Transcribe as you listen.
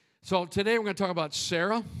So today we're going to talk about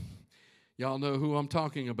Sarah. Y'all know who I'm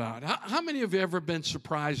talking about. How many of you ever been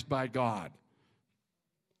surprised by God?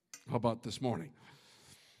 How about this morning?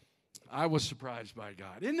 I was surprised by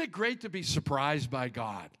God. Isn't it great to be surprised by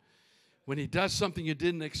God? When He does something you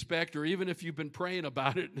didn't expect, or even if you've been praying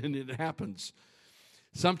about it and it happens.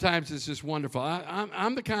 Sometimes it's just wonderful.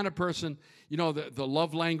 I'm the kind of person, you know, the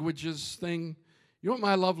love languages thing. You know what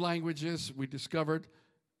my love language is? We discovered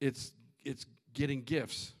it's getting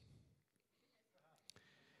gifts.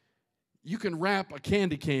 You can wrap a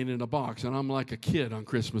candy cane in a box, and I'm like a kid on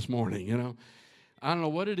Christmas morning, you know. I don't know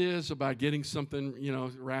what it is about getting something, you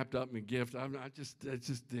know, wrapped up in a gift. It's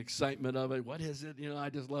just the excitement of it. What is it? You know,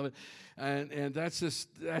 I just love it, and that's just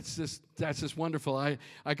wonderful. I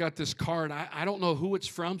got this card. I don't know who it's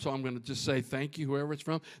from, so I'm going to just say thank you, whoever it's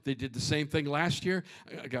from. They did the same thing last year.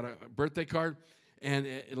 I got a birthday card, and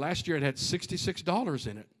last year it had $66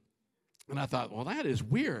 in it, and I thought, well, that is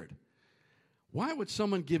weird. Why would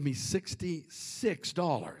someone give me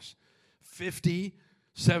 $66? 50,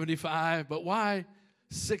 75, but why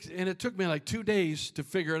 6? And it took me like 2 days to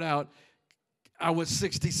figure it out. I was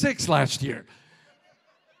 66 last year.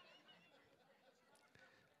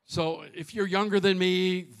 So if you're younger than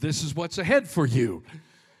me, this is what's ahead for you.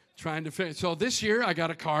 Trying to figure. So this year I got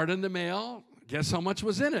a card in the mail. Guess how much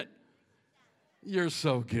was in it? You're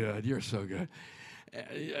so good. You're so good.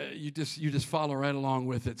 You just follow right along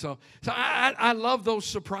with it. So I love those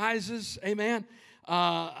surprises. Amen.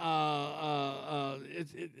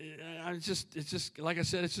 It's just like I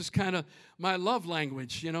said, it's just kind of my love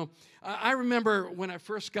language. You know, I remember when I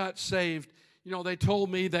first got saved. You know, they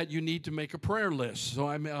told me that you need to make a prayer list. So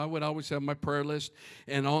I would always have my prayer list.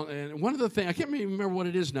 And one of the things, I can't even remember what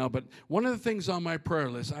it is now, but one of the things on my prayer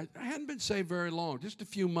list, I hadn't been saved very long, just a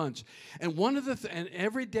few months. And and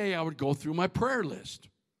every day I would go through my prayer list.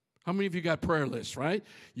 How many of you got prayer lists, right?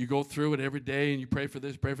 You go through it every day and you pray for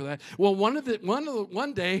this, pray for that. Well, one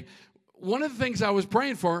day, one of the things I was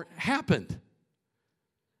praying for happened.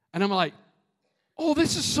 And I'm like, oh,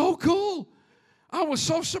 this is so cool. I was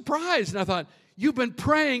so surprised, and I thought, you've been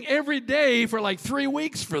praying every day for like 3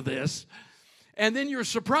 weeks for this, and then you're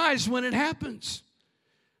surprised when it happens.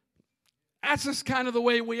 That's just kind of the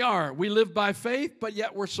way we are. We live by faith, but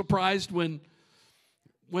yet we're surprised when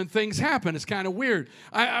things happen. It's kind of weird.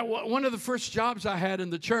 One of the first jobs I had in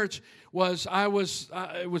the church was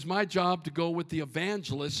it was my job to go with the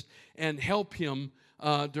evangelist and help him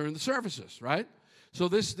during the services, right? So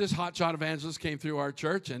this hotshot evangelist came through our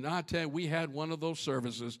church, and I tell you, we had one of those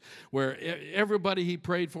services where everybody he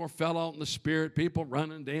prayed for fell out in the spirit, people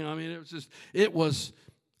running down. I mean, it was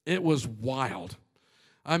wild.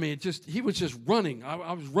 I mean, he was just running.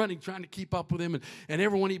 I was running, trying to keep up with him, and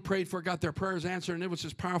everyone he prayed for got their prayers answered, and it was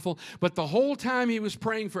just powerful. But the whole time he was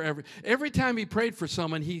praying for every time he prayed for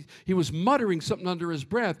someone, he was muttering something under his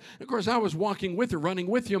breath. Of course, I was walking with him, running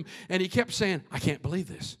with him, and he kept saying, I can't believe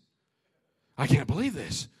this. I can't believe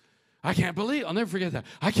this. I'll never forget that.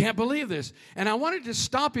 I can't believe this. And I wanted to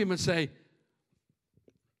stop him and say,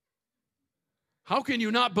 how can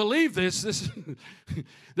you not believe this?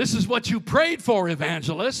 This is what you prayed for,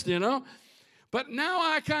 evangelist, you know. But now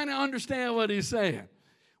I kind of understand what he's saying.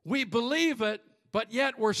 We believe it, but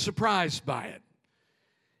yet we're surprised by it.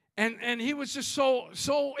 And he was just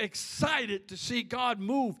so excited to see God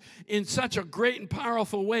move in such a great and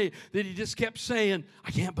powerful way that he just kept saying,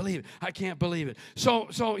 I can't believe it. I can't believe it.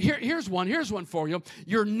 So here's one for you.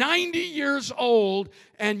 You're 90 years old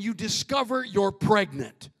and you discover you're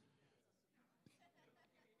pregnant.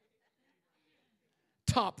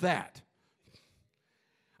 Top that.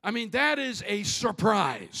 I mean, that is a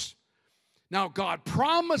surprise. Now, God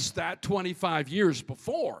promised that 25 years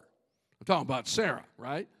before. I'm talking about Sarah,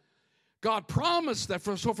 right? God promised that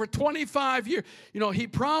for 25 years. You know, he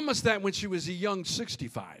promised that when she was a young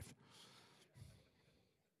 65.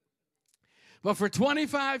 But for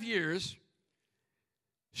 25 years,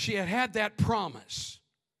 she had that promise.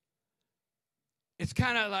 It's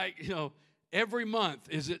kind of like, you know, every month,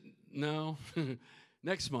 is it? No.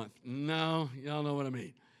 Next month. No. Y'all know what I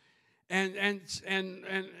mean. And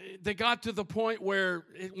they got to the point where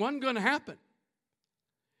it wasn't going to happen.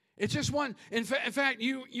 It's just one. In fact,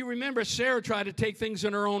 you remember Sarah tried to take things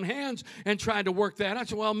in her own hands and tried to work that out. I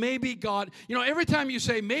said, well, maybe God, you know, every time you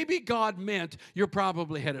say maybe God meant, you're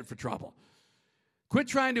probably headed for trouble. Quit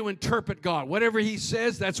trying to interpret God. Whatever he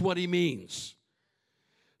says, that's what he means.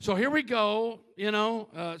 So here we go, you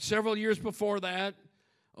know, several years before that,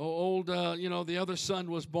 the other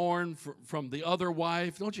son was born from the other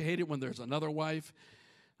wife. Don't you hate it when there's another wife?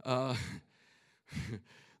 The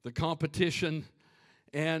competition.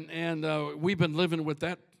 And we've been living with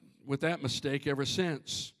that mistake ever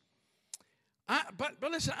since. But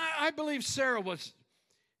listen, I believe Sarah was,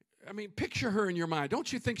 picture her in your mind.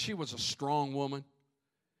 Don't you think she was a strong woman?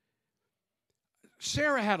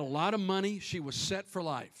 Sarah had a lot of money. She was set for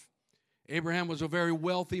life. Abraham was a very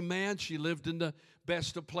wealthy man. She lived in the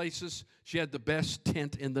best of places. She had the best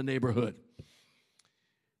tent in the neighborhood.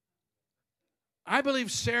 I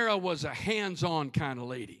believe Sarah was a hands-on kind of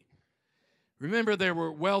lady. Remember, they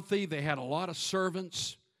were wealthy. They had a lot of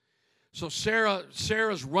servants. So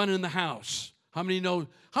Sarah's running the house. How many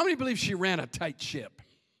believe she ran a tight ship?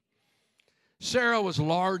 Sarah was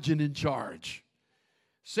large and in charge.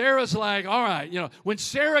 Sarah's like, all right, when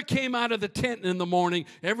Sarah came out of the tent in the morning,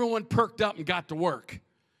 everyone perked up and got to work.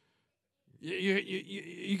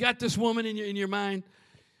 You got this woman in your mind?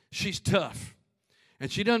 She's tough. And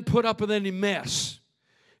she doesn't put up with any mess.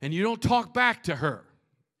 And you don't talk back to her.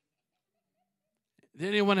 Did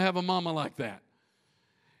anyone have a mama like that?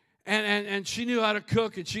 And she knew how to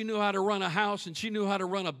cook, and she knew how to run a house, and she knew how to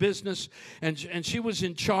run a business, and she was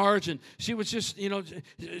in charge, and she was just,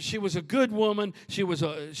 she was a good woman. She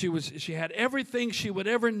had everything she would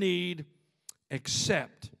ever need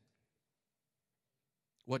except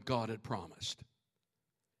what God had promised.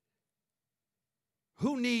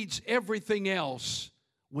 Who needs everything else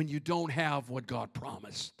when you don't have what God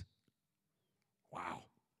promised? Wow.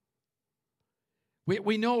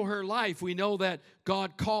 We know her life. We know that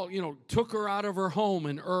God took her out of her home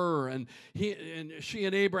in Ur, and she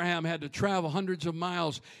and Abraham had to travel hundreds of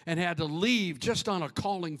miles and had to leave just on a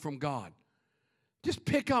calling from God. Just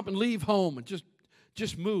pick up and leave home and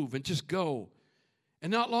just move and just go. And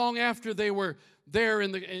not long after they were there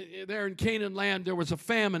in Canaan land, there was a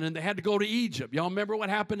famine, and they had to go to Egypt. Y'all remember what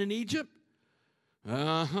happened in Egypt?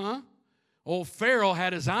 Old Pharaoh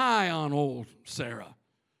had his eye on old Sarah.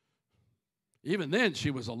 Even then,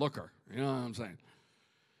 she was a looker. You know what I'm saying?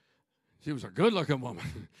 She was a good-looking woman.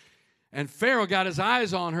 And Pharaoh got his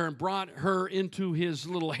eyes on her and brought her into his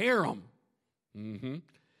little harem. And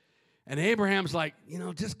Abraham's like,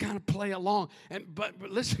 just kind of play along. But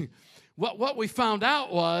listen, what we found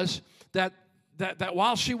out was that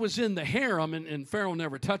while she was in the harem, and Pharaoh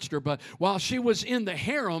never touched her, but while she was in the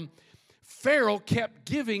harem, Pharaoh kept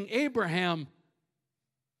giving Abraham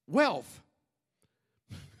wealth.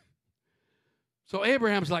 So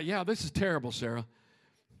Abraham's like, yeah, this is terrible, Sarah.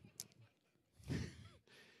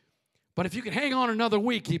 But if you can hang on another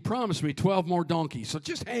week, he promised me 12 more donkeys. So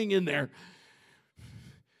just hang in there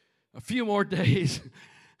a few more days.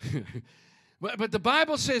 But the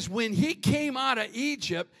Bible says when he came out of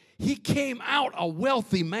Egypt, he came out a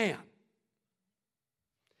wealthy man.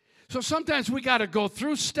 So sometimes we got to go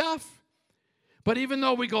through stuff. But even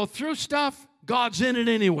though we go through stuff, God's in it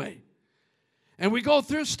anyway. And we go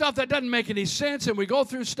through stuff that doesn't make any sense, and we go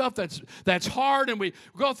through stuff that's hard, and we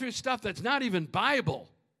go through stuff that's not even Bible.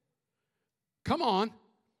 Come on.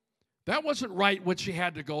 That wasn't right what she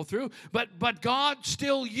had to go through. But God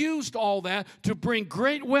still used all that to bring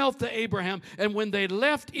great wealth to Abraham. And when they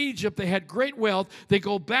left Egypt, they had great wealth. They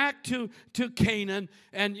go back to Canaan,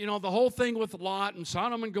 and the whole thing with Lot and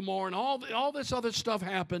Sodom and Gomorrah and all this other stuff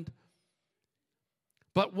happened.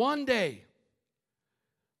 But one day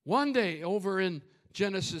over in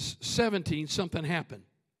Genesis 17, something happened.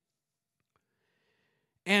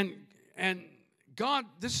 And God,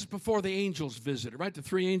 this is before the angels visited, right? The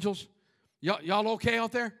three angels. Y'all okay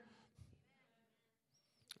out there?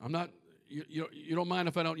 I'm not, you don't mind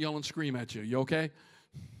if I don't yell and scream at you. You okay?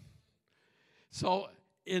 So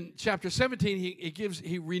in chapter 17,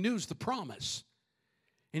 he renews the promise.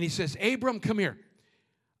 And he says, Abram, come here.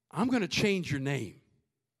 I'm going to change your name.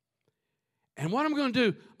 And what I'm going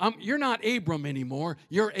to do, you're not Abram anymore.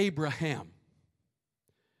 You're Abraham.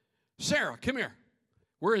 Sarah, come here.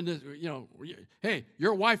 We're in this, hey,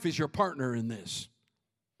 your wife is your partner in this.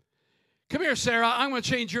 Come here, Sarah. I'm going to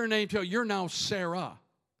change your name to you're now Sarah.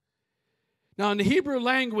 Now, in the Hebrew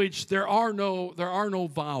language, there are no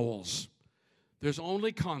vowels. There's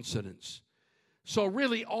only consonants. So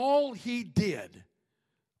really, all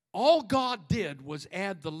God did was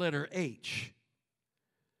add the letter H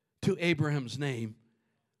to Abraham's name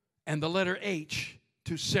and the letter H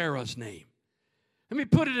to Sarah's name. Let me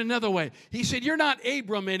put it another way. He said, you're not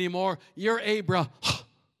Abram anymore, you're Abraham.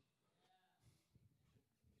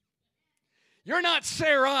 You're not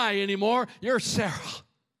Sarai anymore, you're Sarah.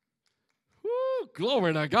 Woo,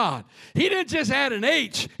 glory to God. He didn't just add an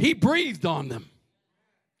H, he breathed on them.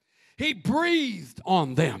 He breathed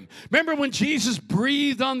on them. Remember when Jesus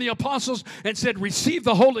breathed on the apostles and said, receive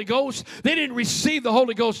the Holy Ghost? They didn't receive the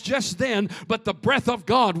Holy Ghost just then, but the breath of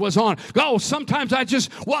God was on. Oh, sometimes I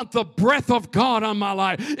just want the breath of God on my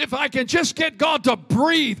life. If I can just get God to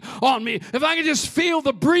breathe on me, if I can just feel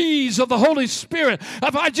the breeze of the Holy Spirit,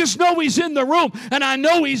 if I just know He's in the room and I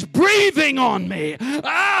know He's breathing on me,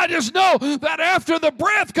 I just know that after the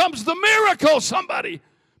breath comes the miracle. Somebody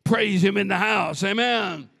praise Him in the house.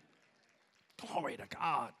 Amen. Glory to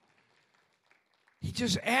God. He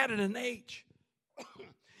just added an H.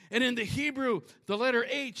 And in the Hebrew, the letter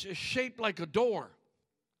H is shaped like a door.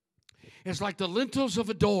 It's like the lintels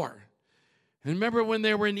of a door. And remember when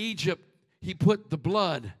they were in Egypt, He put the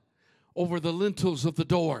blood over the lintels of the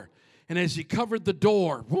door. And as He covered the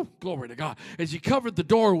door, glory to God, as He covered the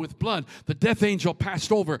door with blood, the death angel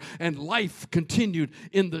passed over and life continued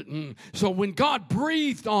in the... So when God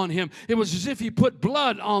breathed on him, it was as if He put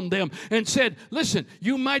blood on them and said, listen,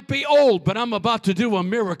 you might be old, but I'm about to do a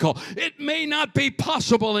miracle. It may not be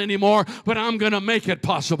possible anymore, but I'm going to make it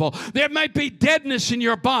possible. There might be deadness in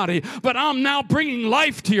your body, but I'm now bringing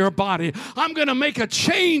life to your body. I'm going to make a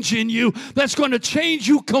change in you that's going to change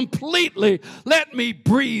you completely. Let me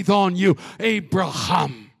breathe on you.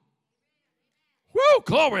 Abraham. Woo,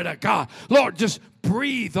 glory to God. Lord, just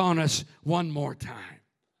breathe on us one more time.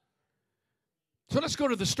 So let's go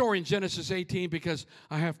to the story in Genesis 18 because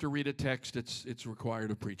I have to read a text. It's required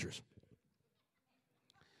of preachers.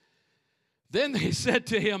 Then they said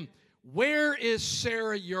to him, where is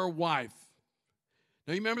Sarah, your wife?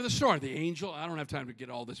 Now, you remember the story. The angel, I don't have time to get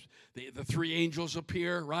all this. The three angels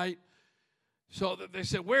appear, right? So they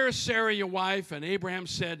said, where is Sarah, your wife? And Abraham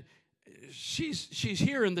said, she's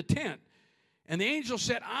here in the tent. And the angel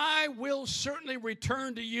said, I will certainly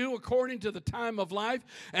return to you according to the time of life.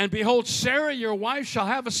 And behold, Sarah, your wife, shall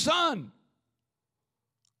have a son.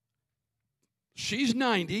 She's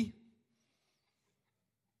 90.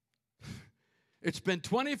 It's been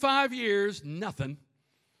 25 years, nothing.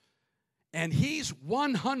 And he's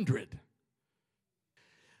 100.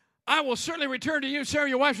 I will certainly return to you. Sarah,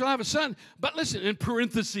 your wife, shall have a son. But listen, in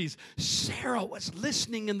parentheses, Sarah was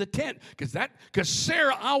listening in the tent because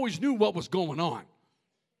Sarah always knew what was going on.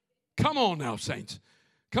 Come on now, saints.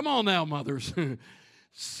 Come on now, mothers.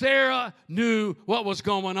 Sarah knew what was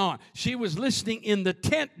going on. She was listening in the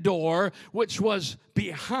tent door, which was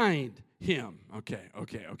behind him. Okay.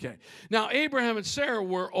 Now, Abraham and Sarah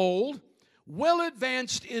were old, well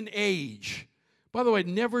advanced in age. By the way,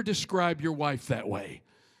 never describe your wife that way.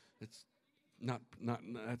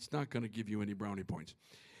 That's not going to give you any brownie points.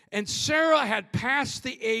 And Sarah had passed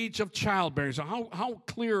the age of childbearing. So how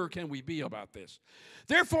clear can we be about this?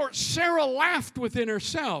 Therefore, Sarah laughed within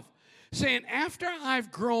herself, saying, after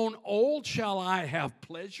I've grown old, shall I have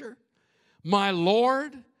pleasure? My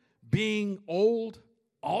Lord being old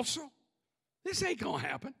also? This ain't going to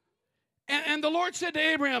happen. And the Lord said to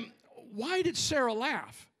Abraham, why did Sarah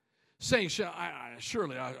laugh? Saying,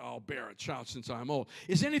 surely I'll bear a child since I'm old.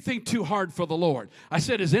 Is anything too hard for the Lord? I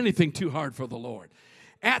said, is anything too hard for the Lord?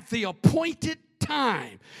 At the appointed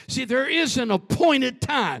time. See, there is an appointed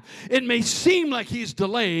time. It may seem like He's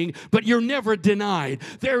delaying, but you're never denied.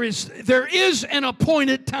 There is an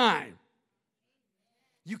appointed time.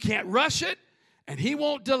 You can't rush it, and He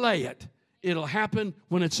won't delay it. It'll happen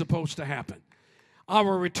when it's supposed to happen. I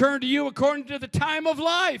will return to you according to the time of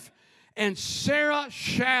life. And Sarah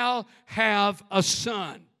shall have a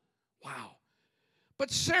son. Wow.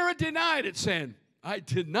 But Sarah denied it, saying, I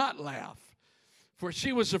did not laugh, for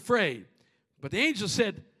she was afraid. But the angel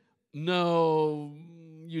said, no,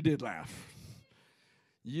 you did laugh.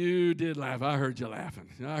 You did laugh. I heard you laughing.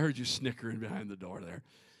 I heard you snickering behind the door there.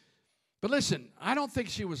 But listen, I don't think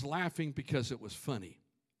she was laughing because it was funny.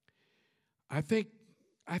 I think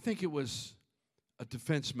it was a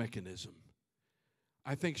defense mechanism.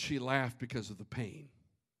 I think she laughed because of the pain.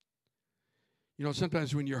 You know,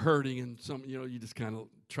 sometimes when you're hurting and you just kind of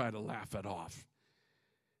try to laugh it off.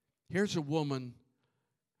 Here's a woman,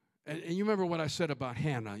 and you remember what I said about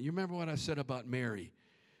Hannah. You remember what I said about Mary.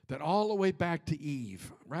 That all the way back to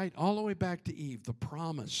Eve, right? All the way back to Eve, the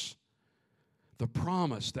promise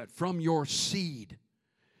that from your seed.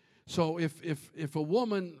 So if a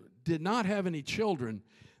woman did not have any children,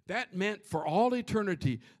 that meant for all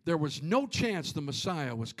eternity, there was no chance the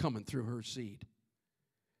Messiah was coming through her seed.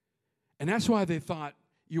 And that's why they thought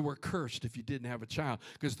you were cursed if you didn't have a child,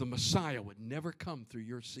 because the Messiah would never come through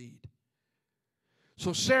your seed.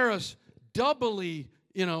 So Sarah's doubly,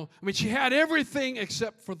 she had everything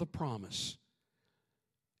except for the promise.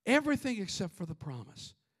 Everything except for the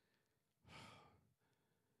promise.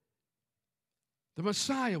 The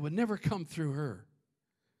Messiah would never come through her.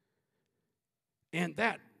 And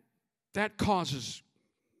that causes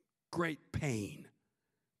great pain.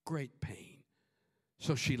 Great pain.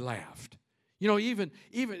 So she laughed. Even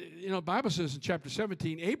the Bible says in chapter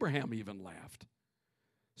 17, Abraham even laughed.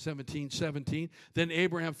 17:17. Then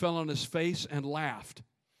Abraham fell on his face and laughed.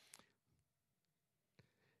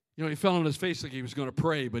 He fell on his face like he was going to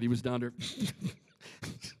pray, but he was down there,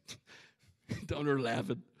 down there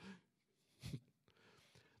laughing.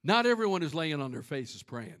 Not everyone who's laying on their face is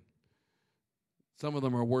praying. Some of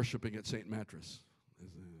them are worshiping at St. Mattress.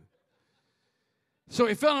 So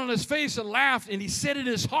he fell on his face and laughed, and he said in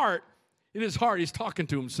his heart, he's talking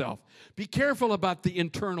to himself, be careful about the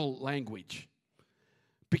internal language.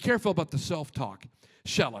 Be careful about the self-talk.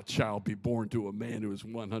 Shall a child be born to a man who is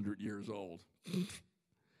 100 years old?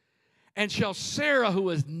 And shall Sarah, who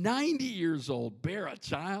is 90 years old, bear a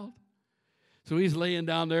child? So he's laying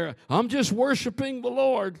down there, I'm just worshiping the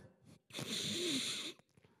Lord.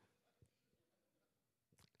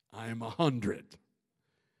 I am 100.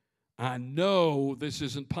 I know this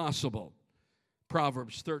isn't possible.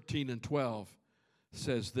 Proverbs 13:12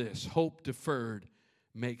 says this, hope deferred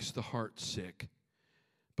makes the heart sick.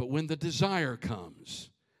 But when the desire comes,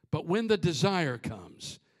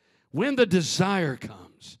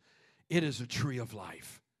 it is a tree of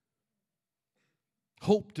life.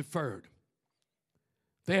 Hope deferred.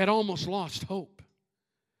 They had almost lost hope.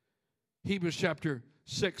 Hebrews chapter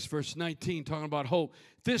 6, verse 19, talking about hope.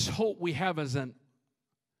 This hope we have as an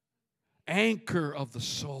anchor of the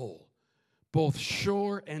soul, both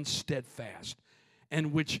sure and steadfast,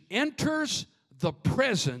 and which enters the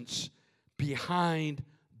presence behind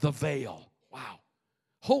the veil. Wow.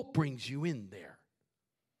 Hope brings you in there.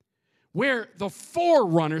 Where the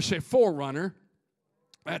forerunner, say forerunner,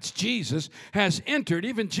 that's Jesus, has entered,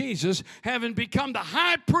 even Jesus, having become the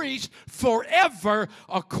high priest forever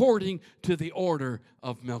according to the order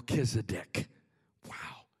of Melchizedek.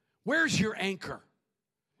 Wow. Where's your anchor?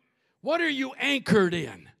 What are you anchored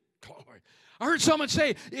in? Glory. I heard someone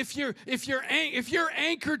say, if you're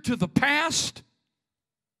anchored to the past,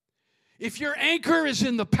 if your anchor is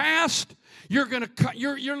in the past, your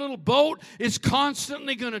little boat is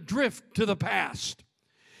constantly going to drift to the past.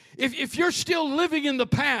 If you're still living in the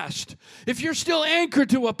past, if you're still anchored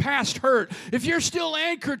to a past hurt, if you're still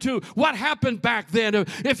anchored to what happened back then,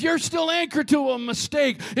 if you're still anchored to a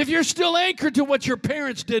mistake, if you're still anchored to what your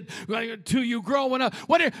parents did to you growing up,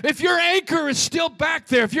 if your anchor is still back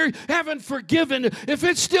there, if you haven't forgiven, if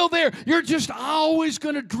it's still there, you're just always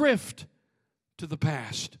going to drift to the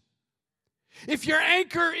past. If your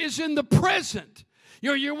anchor is in the present,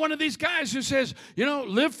 you're one of these guys who says,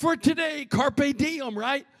 live for today, carpe diem,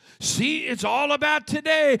 right? See, it's all about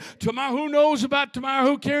today. Tomorrow, who knows about tomorrow?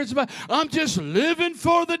 Who cares about? I'm just living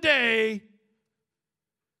for the day.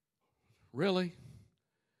 Really?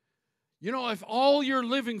 If all you're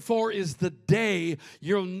living for is the day,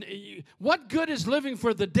 what good is living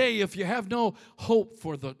for the day if you have no hope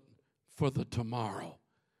for the tomorrow?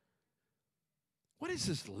 What is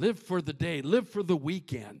this live for the day, live for the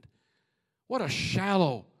weekend? What a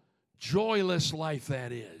shallow, joyless life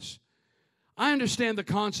that is. I understand the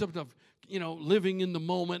concept of, living in the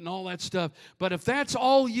moment and all that stuff, but if that's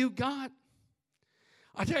all you got,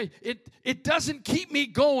 I tell you, it doesn't keep me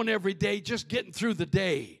going every day just getting through the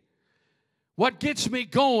day. What gets me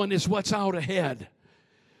going is what's out ahead.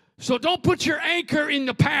 So don't put your anchor in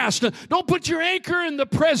the past. Don't put your anchor in the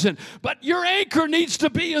present. But your anchor needs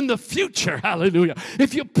to be in the future. Hallelujah.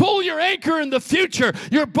 If you pull your anchor in the future,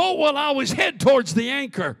 your boat will always head towards the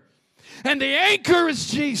anchor. And the anchor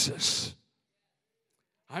is Jesus.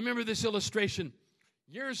 I remember this illustration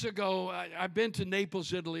years ago. I've been to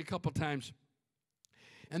Naples, Italy a couple times.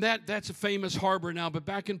 And that's a famous harbor now. But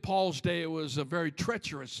back in Paul's day, it was a very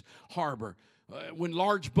treacherous harbor. When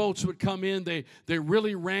large boats would come in, they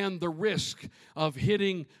really ran the risk of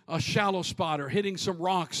hitting a shallow spot or hitting some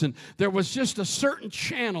rocks. And there was just a certain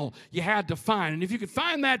channel you had to find. And if you could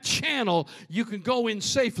find that channel, you could go in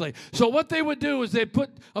safely. So what they would do is they'd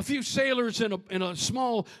put a few sailors in a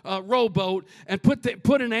small rowboat and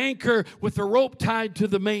put an anchor with the rope tied to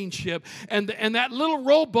the main ship. And that little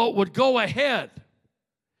rowboat would go ahead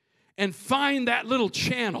and find that little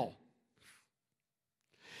channel.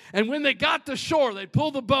 And when they got to shore, they'd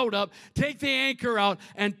pull the boat up, take the anchor out,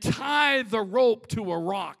 and tie the rope to a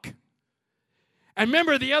rock. And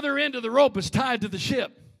remember, the other end of the rope is tied to the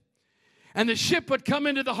ship. And the ship would come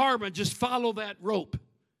into the harbor and just follow that rope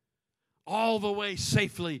all the way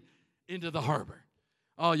safely into the harbor.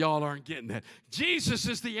 Oh, y'all aren't getting that. Jesus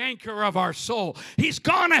is the anchor of our soul. He's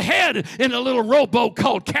gone ahead in a little rowboat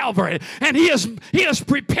called Calvary, and He has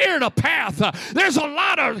prepared a path. There's a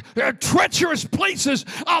lot of treacherous places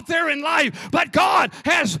out there in life, but God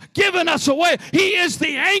has given us a way. He is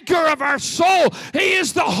the anchor of our soul. He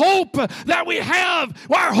is the hope that we have.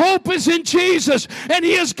 Our hope is in Jesus, and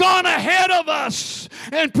He has gone ahead of us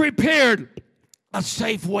and prepared a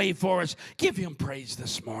safe way for us. Give Him praise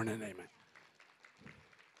this morning. Amen.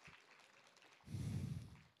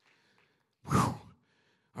 Whew.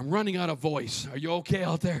 I'm running out of voice. Are you okay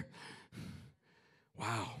out there?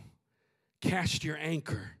 Wow. Cast your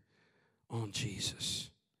anchor on Jesus.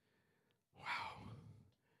 Wow.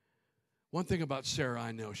 One thing about Sarah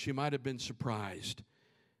I know, she might have been surprised,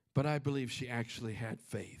 but I believe she actually had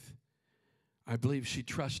faith. I believe she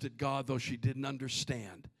trusted God, though she didn't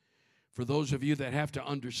understand. For those of you that have to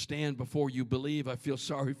understand before you believe, I feel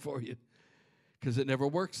sorry for you, because it never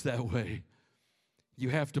works that way. You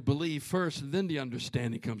have to believe first, and then the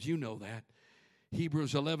understanding comes. You know that.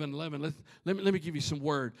 Hebrews 11:11. Let me give you some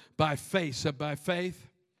word. By faith, said by faith,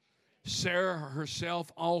 Sarah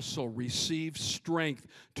herself also received strength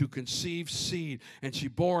to conceive seed, and she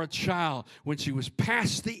bore a child when she was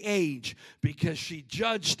past the age, because she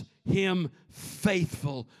judged him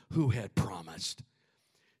faithful who had promised.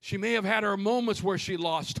 She may have had her moments where she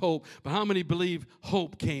lost hope, but how many believe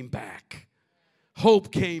hope came back?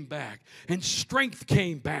 Hope came back, and strength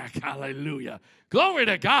came back. Hallelujah. Glory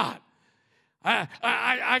to God.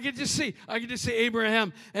 I could just see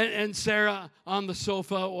Abraham and Sarah on the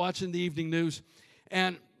sofa watching the evening news.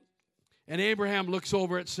 And Abraham looks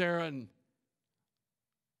over at Sarah and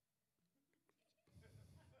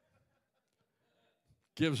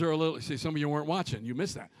gives her a little, see, some of you weren't watching. You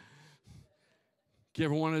missed that.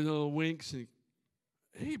 Give her one of the little winks. And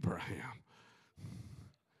Abraham.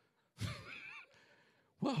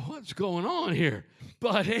 Well, what's going on here?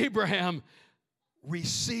 But Abraham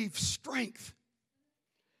received strength,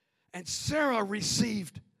 and Sarah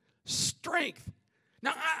received strength.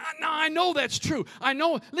 Now I know that's true. I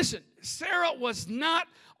know, listen, Sarah was not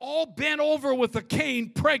all bent over with a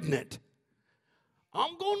cane pregnant.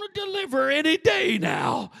 I'm going to deliver any day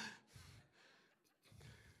now.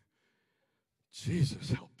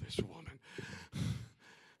 Jesus, help this woman.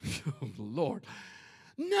 Oh, Lord.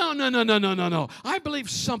 No. I believe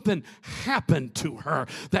something happened to her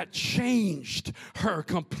that changed her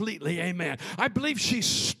completely. Amen. I believe she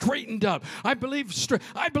straightened up. I believe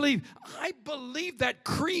that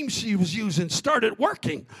cream she was using started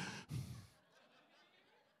working.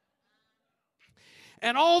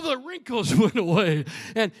 And all the wrinkles went away.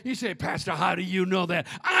 And you say, Pastor, how do you know that?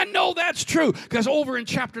 I know that's true, because over in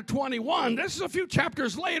chapter 21, this is a few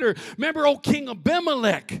chapters later, remember old King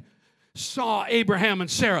Abimelech saw Abraham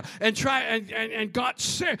and Sarah and trying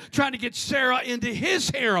to get Sarah into his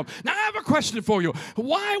harem. Now, I have a question for you.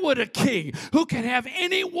 Why would a king who can have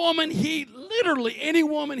any woman any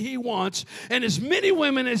woman he wants, and as many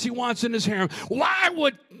women as he wants in his harem, why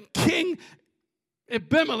would King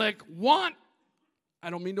Abimelech want, I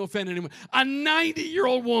don't mean to offend anyone, a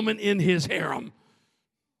 90-year-old woman in his harem?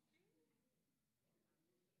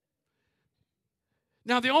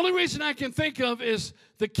 Now, the only reason I can think of is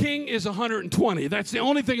the king is 120. That's the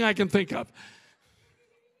only thing I can think of.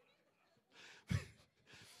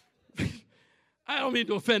 I don't mean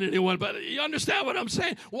to offend anyone, but you understand what I'm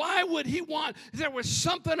saying? Why would he want? There was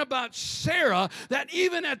something about Sarah that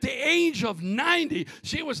even at the age of 90,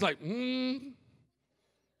 she was like,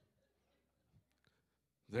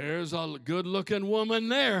 there's a good-looking woman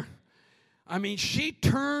there. I mean, she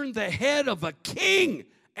turned the head of a king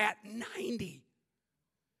at 90.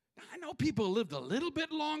 I know people lived a little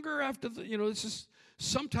bit longer after this is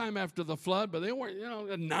sometime after the flood, but they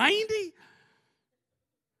weren't, 90?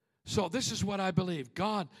 So this is what I believe.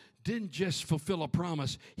 God didn't just fulfill a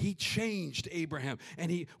promise. He changed Abraham.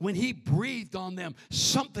 And when he breathed on them,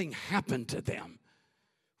 something happened to them.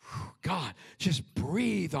 God, just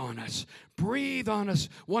breathe on us. Breathe on us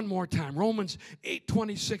one more time. Romans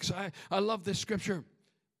 8:26. I love this scripture.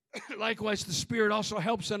 Likewise, the Spirit also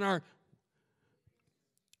helps in our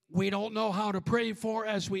we don't know how to pray for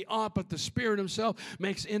as we ought, but the Spirit himself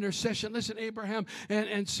makes intercession. Listen, Abraham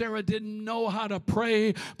and Sarah didn't know how to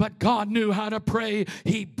pray, but God knew how to pray.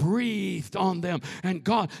 He breathed on them. And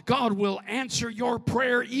God will answer your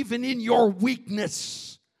prayer even in your weakness.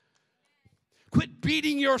 Quit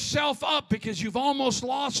beating yourself up because you've almost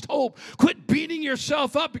lost hope. Quit beating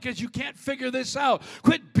yourself up because you can't figure this out.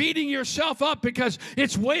 Quit beating yourself up because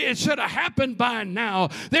it should have happened by now.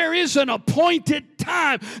 There is an appointed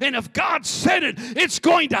time, and if God said it, it's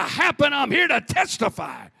going to happen. I'm here to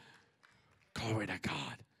testify. Glory to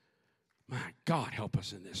God. My God, help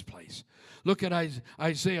us in this place. Look at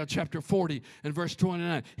Isaiah chapter 40 and verse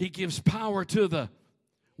 29. He gives power to the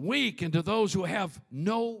weak, and to those who have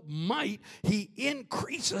no might, he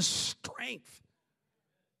increases strength.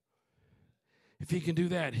 If he can do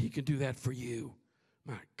that, he can do that for you.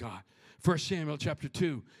 My God. 1 Samuel chapter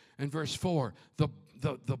 2 and verse 4. The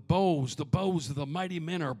bows of the mighty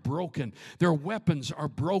men are broken. Their weapons are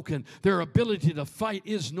broken. Their ability to fight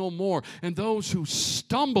is no more. And those who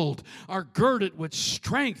stumbled are girded with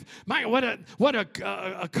strength. My, what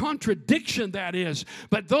a contradiction that is.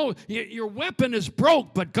 But though your weapon is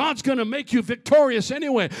broke, but God's going to make you victorious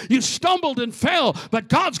anyway. You stumbled and fell, but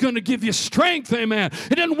God's going to give you strength, amen.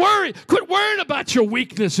 And then quit worrying about your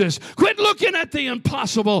weaknesses. Quit looking at the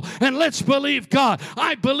impossible, and let's believe God.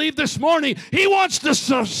 I believe this morning he wants to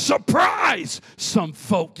surprise some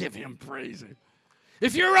folk. Give him praise.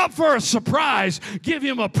 If you're up for a surprise, give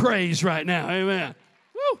him a praise right now. Amen.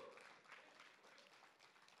 Woo.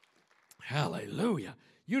 Hallelujah.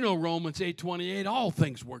 You know Romans 8:28, all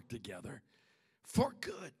things work together for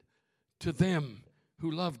good to them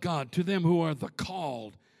who love God, to them who are the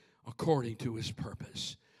called according to his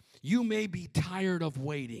purpose. You may be tired of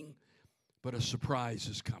waiting, but a surprise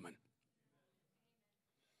is coming.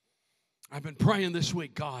 I've been praying this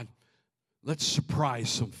week, God, let's surprise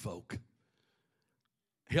some folk.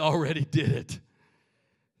 He already did it.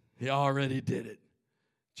 He already did it.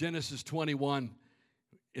 Genesis 21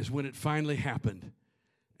 is when it finally happened.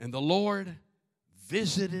 And the Lord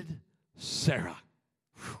visited Sarah,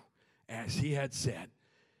 as he had said.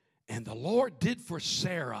 And the Lord did for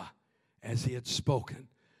Sarah as he had spoken.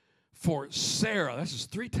 For Sarah, this is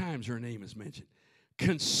 3 times her name is mentioned,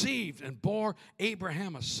 conceived and bore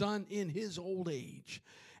Abraham a son in his old age,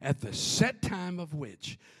 at the set time of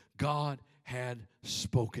which God had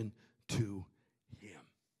spoken to him.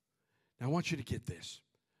 Now I want you to get this.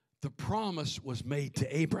 The promise was made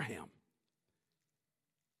to Abraham,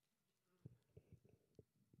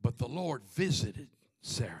 but the Lord visited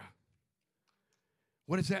Sarah.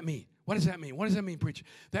 What does that mean? What does that mean? What does that mean, preacher?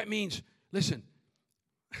 That means, listen,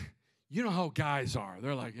 you know how guys are.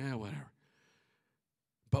 They're like, yeah, whatever.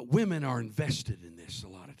 But women are invested in this a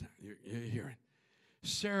lot of times. You're hearing.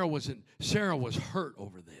 Sarah was hurt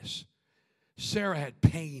over this. Sarah had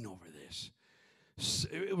pain over this.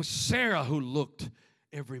 It was Sarah who looked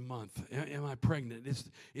every month. Am I pregnant?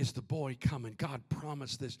 Is the boy coming? God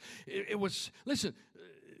promised this. It was, listen,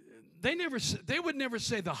 they would never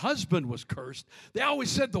say the husband was cursed. They always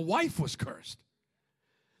said the wife was cursed.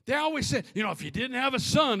 They always said, if you didn't have a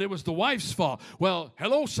son, it was the wife's fault. Well,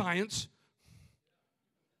 hello, science.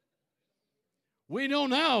 We know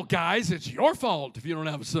now, guys, it's your fault if you don't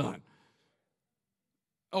have a son.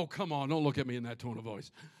 Oh, come on, don't look at me in that tone of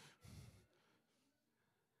voice.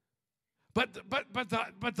 But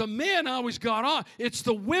the men always got on. It's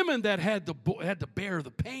the women that had to bear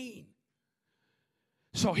the pain.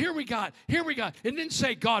 So here we got. It didn't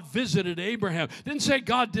say God visited Abraham. It didn't say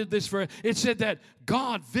God did this for. It said that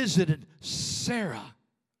God visited Sarah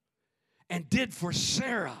and did for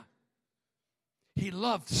Sarah. He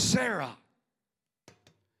loved Sarah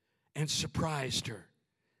and surprised her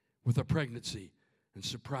with a pregnancy and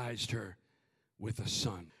surprised her with a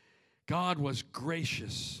son. God was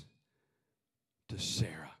gracious to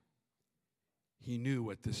Sarah. He knew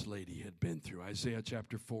what this lady had been through. Isaiah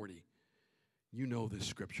chapter 40. You know this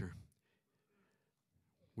scripture.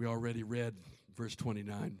 We already read verse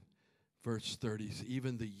 29, verse 30.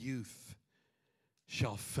 Even the youth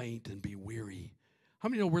shall faint and be weary. How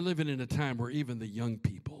many know we're living in a time where even the young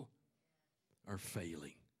people are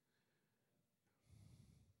failing?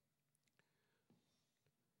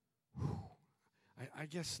 I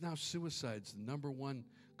guess now suicide's the number one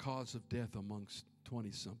cause of death amongst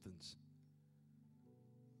 20-somethings.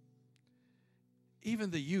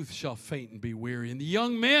 Even the youth shall faint and be weary, and the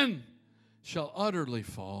young men shall utterly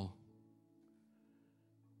fall.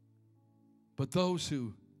 But those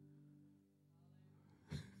who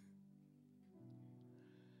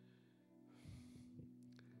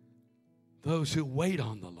wait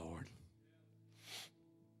on the Lord,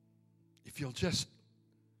 if you'll just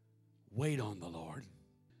wait on the Lord.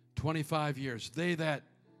 25 years. They that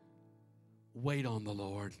wait on the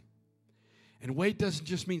Lord. And wait doesn't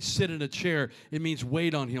just mean sit in a chair. It means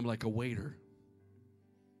wait on him like a waiter.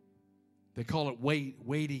 They call it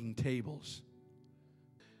waiting tables.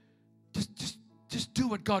 Just do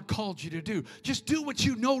what God called you to do. Just do what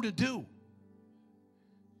you know to do.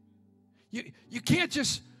 You can't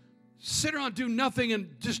just sit around and do nothing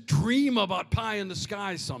and just dream about pie in the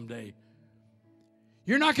sky someday.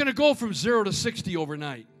 You're not going to go from 0 to 60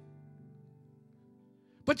 overnight.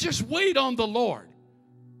 But just wait on the Lord.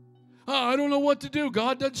 Oh, I don't know what to do.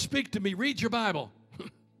 God doesn't speak to me. Read your Bible.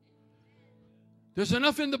 There's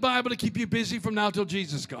enough in the Bible to keep you busy from now till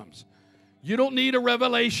Jesus comes. You don't need a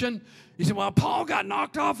revelation. You say, well, Paul got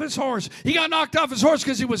knocked off his horse. He got knocked off his horse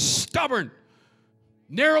because he was stubborn,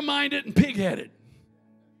 narrow-minded, and pig-headed.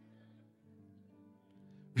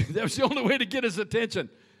 That was the only way to get his attention.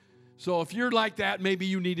 So if you're like that, maybe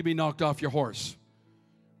you need to be knocked off your horse.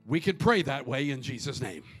 We can pray that way in Jesus'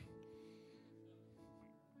 name.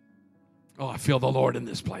 Oh, I feel the Lord in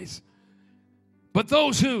this place. But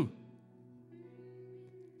those who,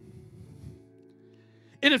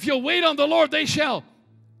 and if you'll wait on the Lord, they shall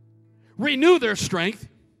renew their strength.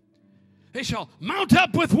 They shall mount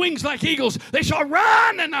up with wings like eagles. They shall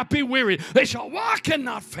run and not be weary. They shall walk and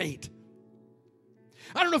not faint.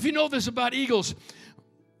 I don't know if you know this about eagles,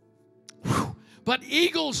 but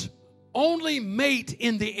eagles only mate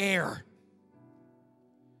in the air.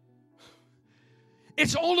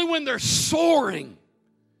 It's only when they're soaring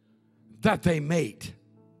that they mate.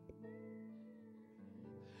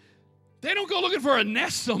 They don't go looking for a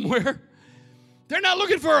nest somewhere. They're not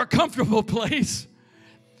looking for a comfortable place.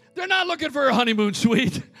 They're not looking for a honeymoon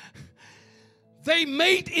suite. They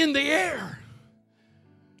mate in the air.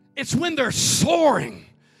 It's when they're soaring.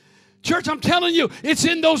 Church, I'm telling you, it's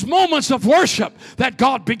in those moments of worship that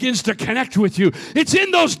God begins to connect with you. It's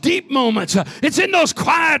in those deep moments. It's in those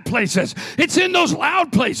quiet places. It's in those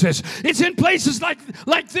loud places. It's in places like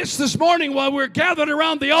this morning while we're gathered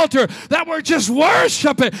around the altar that we're just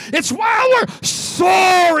worshiping. It's while we're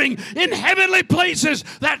soaring in heavenly places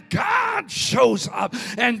that God shows up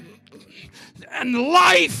and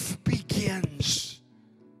life begins.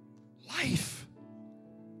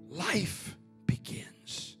 Life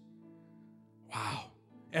begins. Wow.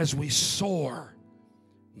 As we soar,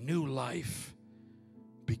 new life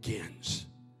begins.